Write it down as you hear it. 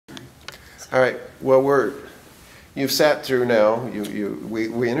All right. Well, you've sat through now.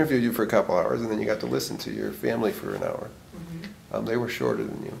 We interviewed you for a couple hours, and then you got to listen to your family for an hour. Mm-hmm. They were shorter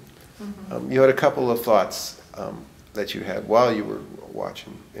than you. Mm-hmm. You had a couple of thoughts that you had while you were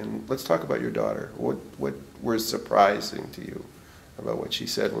watching, and let's talk about your daughter. What was surprising to you about what she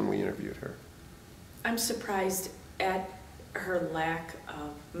said when we interviewed her? I'm surprised at her lack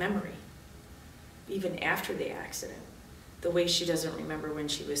of memory, even after the accident. The way she doesn't remember when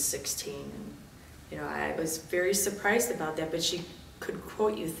she was 16. And, you know, I was very surprised about that, but she could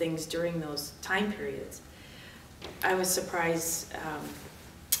quote you things during those time periods. I was surprised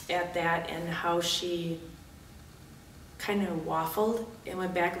at that and how she kind of waffled and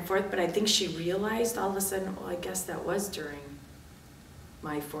went back and forth, but I think she realized all of a sudden, well, I guess that was during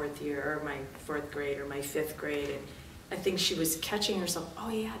my 4th year, or my 4th grade, or my 5th grade, and I think she was catching herself, oh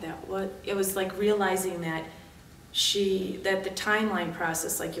yeah, it was like realizing that that the timeline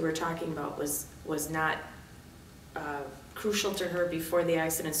process, like you were talking about, was not crucial to her before the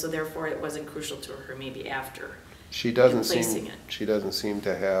accident, so therefore it wasn't crucial to her maybe after. She doesn't seem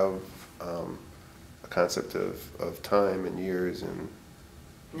to have a concept of time and years and.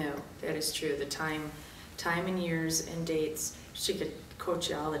 No, that is true. The time and years and dates. She could quote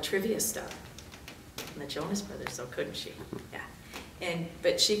you all the trivia stuff from the Jonas Brothers, though, couldn't she? Yeah.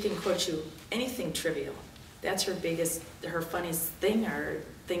 But she can quote you anything trivial. That's her funniest thing are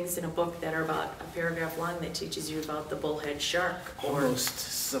things in a book that are about a paragraph long that teaches you about the bullhead shark. Almost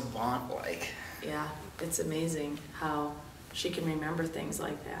savant-like. Yeah, it's amazing how she can remember things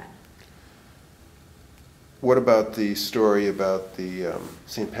like that. What about the story about the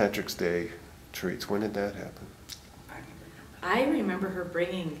St. Patrick's Day treats? When did that happen? I remember her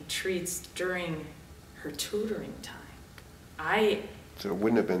bringing treats during her tutoring time. So it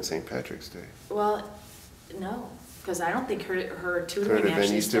wouldn't have been St. Patrick's Day. Well, no, because I don't think her tutoring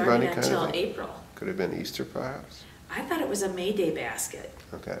actually Easter Bunny started until April. Could have been Easter, perhaps? I thought it was a May Day basket.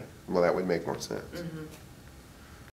 Okay. Well, that would make more sense. Mm-hmm.